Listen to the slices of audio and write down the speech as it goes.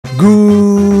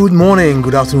Good morning,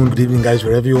 good afternoon, good evening guys,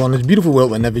 wherever you are in this beautiful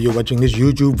world, whenever you're watching this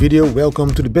YouTube video.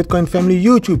 Welcome to the Bitcoin Family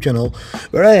YouTube channel,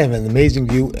 where I have an amazing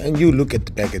view and you look at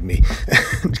the back at me.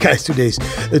 Guys, today's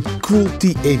a cool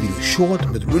TA video, short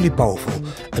but really powerful,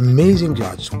 amazing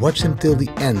charts. Watch them till the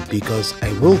end because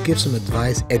I will give some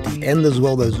advice at the end as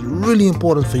well that's really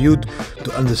important for you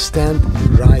to understand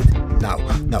right now.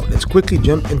 Now let's quickly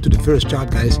jump into the first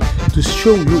chart, guys, to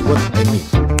show you what I mean.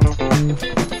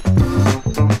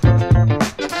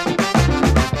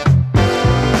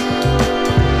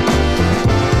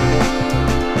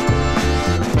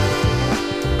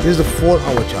 This is the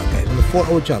 4-hour chart, guys. On the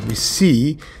 4-hour chart, we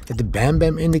see that the Bam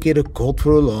Bam indicator called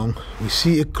for a long. We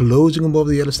see a closing above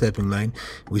the yellow stepping line.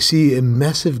 We see a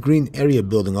massive green area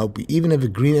building up. We even have a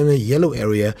green and a yellow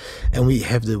area, and we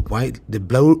have the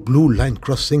blue line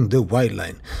crossing the white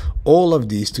line. All of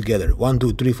these together, 1,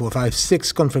 2, 3, 4, 5,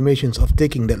 6 confirmations of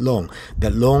taking that long.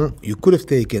 That long you could have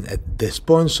taken at this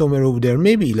point somewhere over there,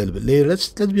 maybe a little bit later. Let's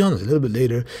be honest, a little bit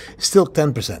later, still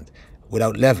 10%.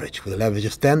 Without leverage. With a leverage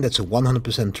of 10, that's a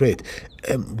 100% trade.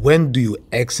 When do you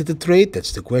exit the trade?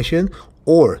 That's the question.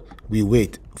 Or we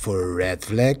wait for a red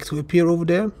flag to appear over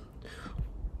there,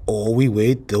 or we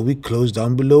wait till we close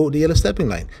down below the yellow stepping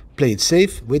line. Play it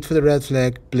safe, wait for the red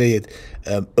flag, play it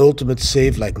ultimate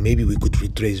safe, like maybe we could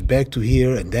retrace back to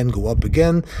here and then go up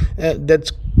again.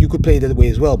 You could play it that way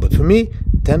as well. But for me,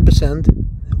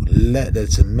 10%,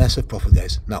 that's a massive profit,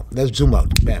 guys. Now, let's zoom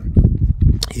out. Bam.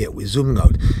 Here we're zooming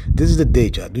out. This is the day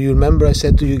chart. Do you remember I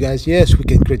said to you guys, yes, we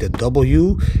can create a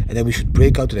W and then we should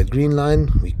break out to that green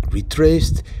line. We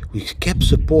retraced, we kept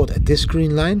support at this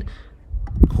green line.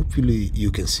 Hopefully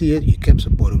you can see it. You kept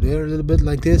support over there a little bit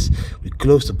like this. We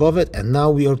closed above it and now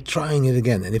we are trying it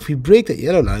again. And if we break that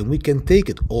yellow line, we can take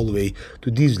it all the way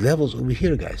to these levels over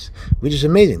here, guys, which is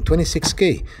amazing.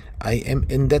 26K. I am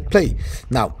in that play.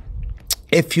 Now,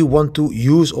 if you want to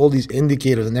use all these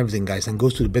indicators and everything, guys, then go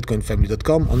to the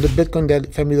bitcoinfamily.com. On the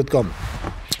bitcoinfamily.com,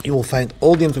 you will find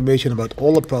all the information about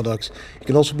all the products. You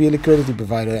can also be a liquidity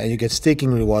provider and you get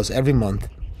staking rewards every month.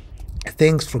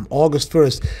 Things from August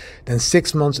 1st, then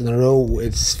 6 months in a row.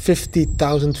 It's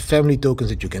 50,000 family tokens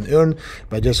that you can earn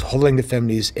by just hodling the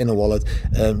families in a wallet.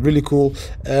 Really cool.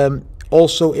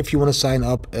 Also, if you want to sign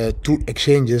up to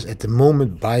exchanges, at the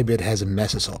moment Bybit has a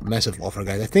massive offer,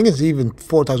 guys. I think it's even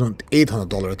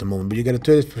 $4,800 at the moment, but you get a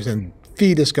 30%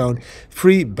 fee discount,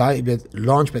 free Bybit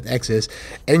launchpad access,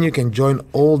 and you can join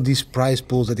all these prize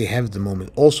pools that they have at the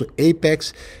moment. Also,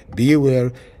 Apex, be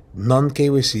aware,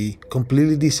 non-KYC,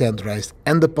 completely decentralized,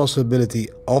 and the possibility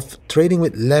of trading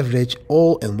with leverage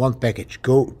all in one package.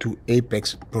 Go to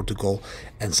Apex protocol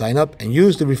and sign up and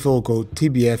use the referral code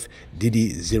TBF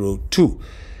Didi02.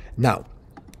 Now,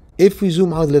 if we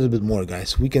zoom out a little bit more,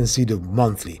 guys, we can see the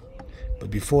monthly. But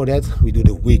before that, we do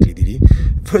the weekly, Didi.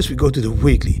 First, we go to the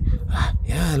weekly.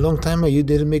 Yeah, a long time ago, you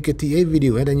didn't make a TA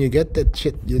video, and then you get that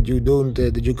shit that you don't,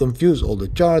 that you confuse all the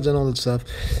charts and all that stuff.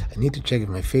 I need to check if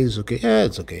my face is okay. Yeah,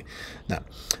 it's okay. Now,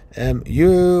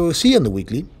 you see on the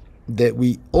weekly that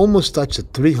we almost touched the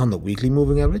 300 weekly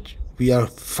moving average. We are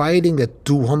fighting the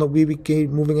 200 weekly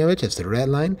moving average. That's the red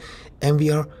line, and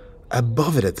we are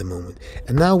above it at the moment.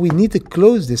 And now we need to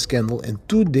close this candle in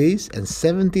 2 days and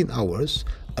 17 hours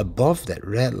above that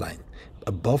red line,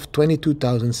 above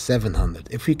 22,700.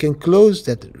 If we can close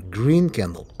that green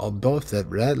candle above that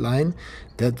red line,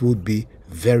 that would be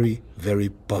very, very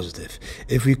positive.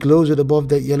 If we close it above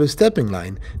that yellow stepping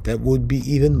line, that would be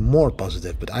even more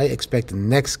positive. But I expect the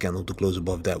next candle to close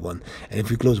above that one. And if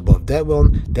we close above that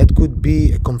one, that could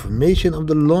be a confirmation of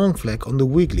the long flag on the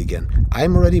weekly again.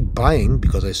 I'm already buying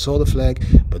because I saw the flag,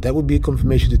 but that would be a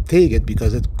confirmation to take it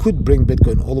because it could bring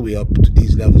Bitcoin all the way up to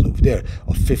these levels over there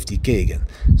of 50K again.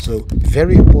 So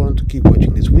very important to keep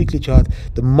watching this weekly chart.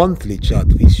 The monthly chart,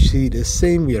 we see the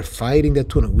same. We are fighting that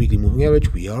 200 weekly moving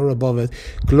average. We are above it.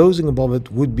 Closing above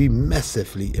it would be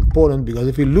massively important because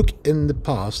if you look in the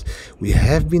past, we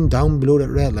have been down below that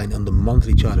red line on the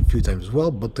monthly chart a few times as well,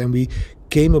 but then we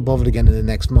came above it again in the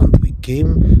next month. We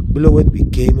came below it, we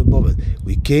came above it,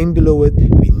 we came below it,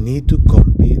 we need to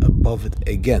come be above it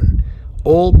again.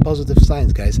 All positive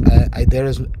signs, guys. There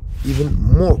is even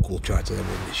more cool charts that I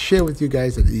want to share with you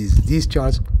guys. That is these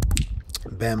charts.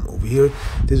 Bam, over here.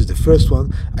 This is the first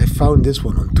one. I found this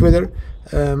one on Twitter.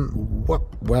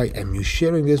 Why am you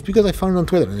sharing this? Because I found it on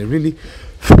Twitter and I really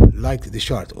liked the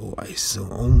chart. Oh, I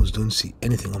almost don't see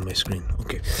anything on my screen.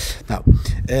 Okay, now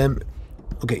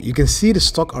okay, you can see the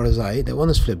stock RSI. That one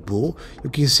is flip bull. You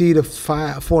can see the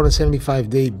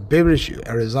 475-day bearish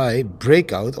RSI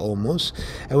breakout almost,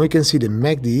 and we can see the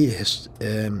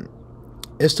MACD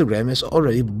histogram is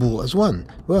already bull as one.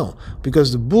 Well,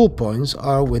 because the bull points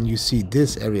are when you see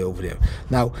this area over there.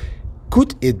 Now,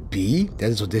 could it be, that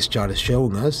is what this chart is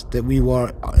showing us, that we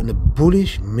were in a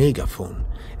bullish megaphone?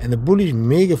 And a bullish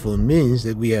megaphone means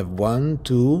that we have 1,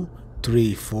 2,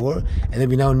 3, 4, and then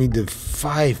we now need the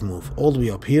 5 move all the way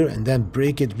up here and then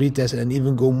break it, retest it, and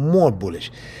even go more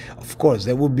bullish. Of course,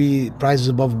 that would be prices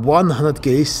above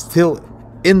 100k still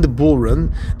in the bull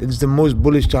run. That is the most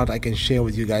bullish chart I can share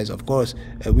with you guys. Of course,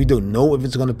 we don't know if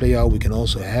it's going to play out. We can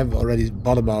also have already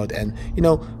bottom out and, you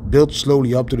know, build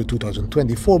slowly up to the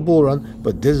 2024 bull run,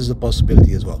 but this is a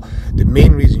possibility as well. The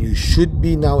main reason you should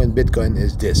be now in Bitcoin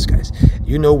is this, guys.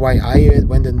 You know why I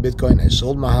went in Bitcoin. I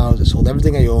sold my house, I sold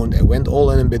everything I owned, I went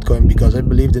all in Bitcoin because I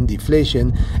believed in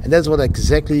deflation, and that's what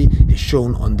exactly is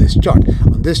shown on this chart.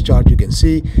 On this chart you can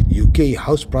see the UK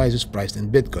house prices priced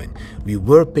in Bitcoin. We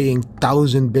were paying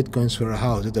 1,000 Bitcoins for a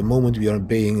house. At the moment we are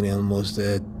paying almost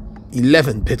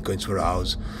 11 Bitcoins for a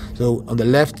house. So on the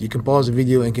left you can pause the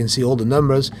video and can see all the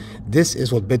numbers. This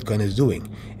is what Bitcoin is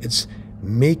doing. It's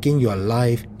making your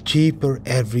life cheaper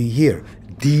every year.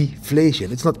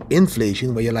 Deflation. It's not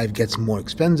inflation where your life gets more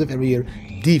expensive every year.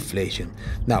 Deflation.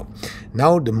 Now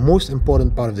the most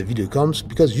important part of the video comes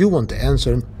because you want to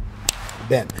answer,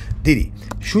 Ben, Didi,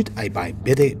 should I buy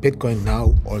Bitcoin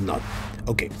now or not?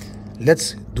 Okay,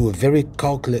 let's do a very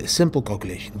simple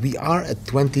calculation. We are at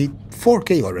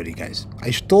 24k already, guys.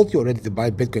 I told you already to buy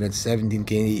Bitcoin at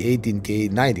 17k, 18k,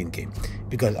 19k,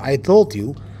 because I told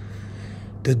you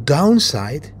the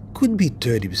downside could be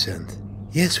 30%.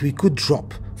 Yes, we could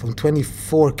drop from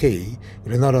 24k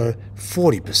with another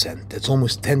 40%. That's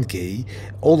almost 10k,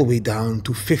 all the way down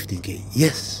to 15k.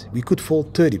 Yes, we could fall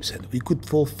 30%. We could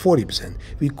fall 40%.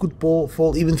 We could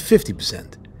fall even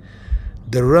 50%.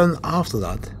 The run after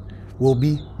that will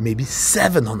be maybe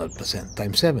 700%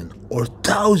 times 7, or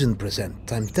 1000%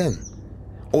 times 10,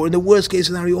 or in the worst case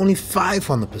scenario only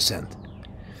 500%.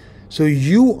 So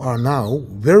you are now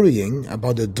worrying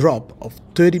about a drop of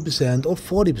 30% or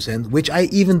 40%, which I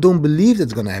even don't believe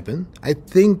that's going to happen. I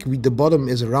think the bottom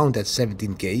is around at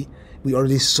 17k. We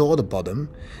already saw the bottom.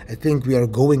 I think we are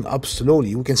going up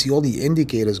slowly. We can see all the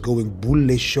indicators going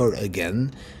bullisher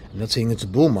again. I'm not saying it's a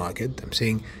bull market. I'm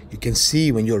saying you can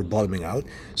see when you're bottoming out.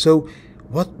 So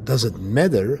what does it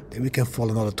matter that we can fall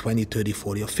another 20, 30,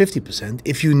 40 or 50%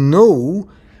 if you know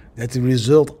that the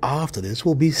result after this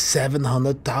will be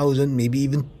 700,000, maybe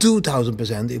even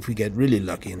 2,000% if we get really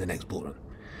lucky in the next bull run.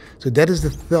 So that is the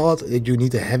thought that you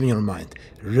need to have in your mind.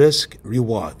 Risk,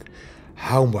 reward.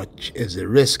 How much is the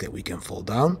risk that we can fall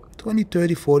down? 20,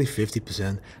 30, 40,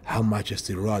 50%. How much is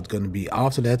the reward going to be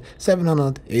after that?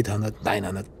 700, 800,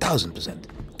 900, 1,000%.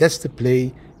 That's the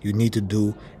play you need to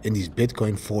do in these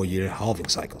Bitcoin 4-year halving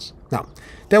cycles. Now,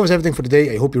 that was everything for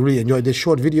today. I hope you really enjoyed this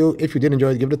short video. If you did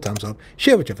enjoy it, give it a thumbs up,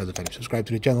 share with your friends and family, subscribe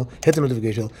to the channel, hit the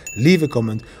notification bell, leave a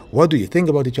comment. What do you think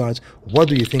about the charts? What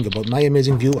do you think about my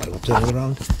amazing view? I will turn it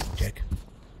around. Check.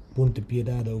 Punta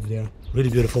Piedad over there. Really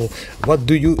beautiful. What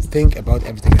do you think about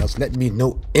everything else? Let me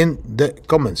know in the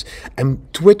comments. I'm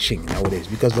twitching nowadays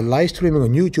because the live streaming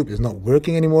on YouTube is not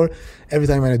working anymore. Every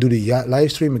time when I do the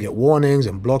live stream, I get warnings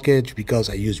and blockage because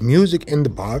I use music in the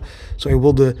bar. So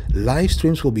the live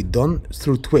streams will be done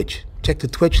through Twitch. Check the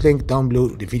Twitch link down below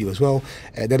the video as well.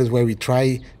 That is where we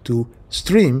try to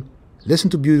stream, listen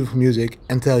to beautiful music,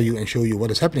 and tell you and show you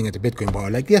what is happening at the Bitcoin bar.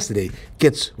 Like yesterday,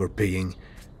 kids were paying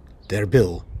their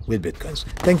bill with Bitcoins.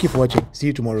 Thank you for watching. See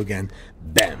you tomorrow again.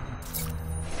 Bam.